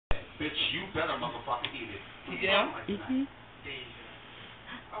Bitch, you better motherfucking eat it. Yeah.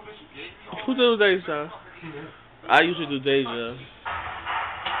 Who does Deja? I usually do Deja.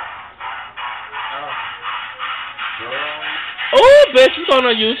 Oh, bitch, it's on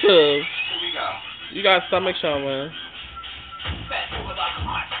YouTube. Here we go. You got stomach show, man.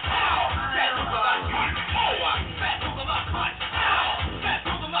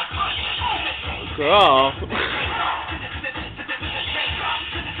 Girl.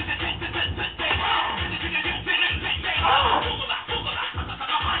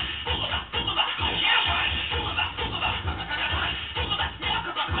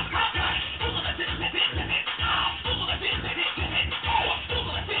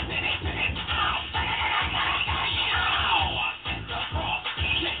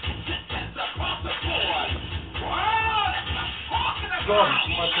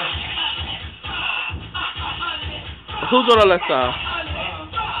 Who's on the left side?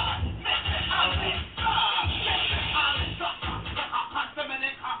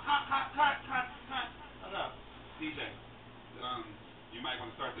 DJ, you might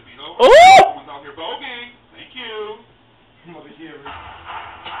want to start the beat over. Oh! Someone's out here voguing. Thank you. Mother here. Let's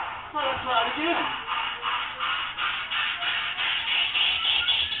try it again.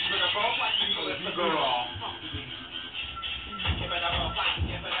 You better vote like you let the girl.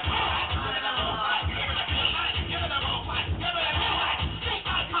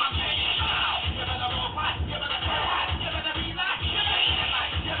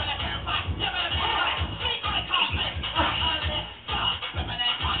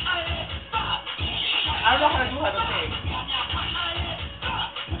 I don't know how to do other things.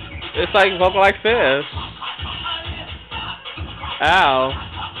 It's like vocal like this. Ow.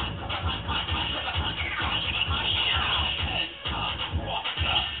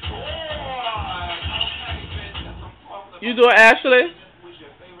 You do it, Ashley?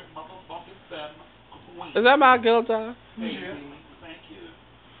 Is that my girl time? Thank you.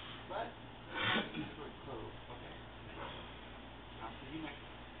 What?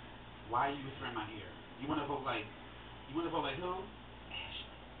 Why are you whispering in my ear? You want to vote like who? Ashley.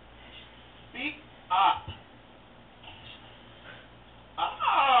 Speak up.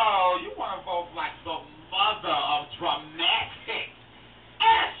 Oh, you want to vote like the mother of dramatic.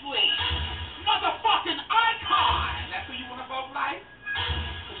 Ashley, motherfucking icon. That's who you want to vote like?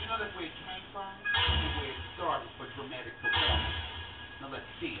 Because you know that's where it came from and where it started for dramatic performance. Now let's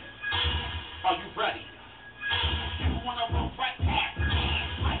see it. Are you ready? You want to vote right past me,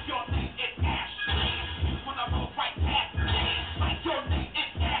 like your name is Ashley. You want to vote right past me, like your name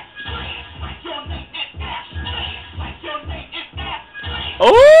is Ashley. Like your name is Ashley. Like your name is Ashley.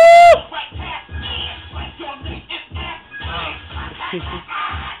 Oh! Right past me, like your name is Ashley.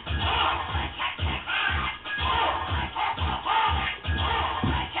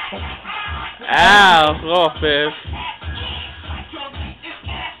 Ow, raw fish.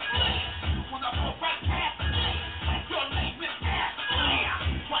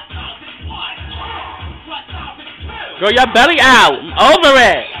 Girl, your belly out. I'm over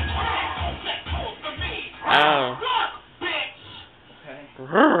it. Ow.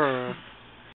 Okay.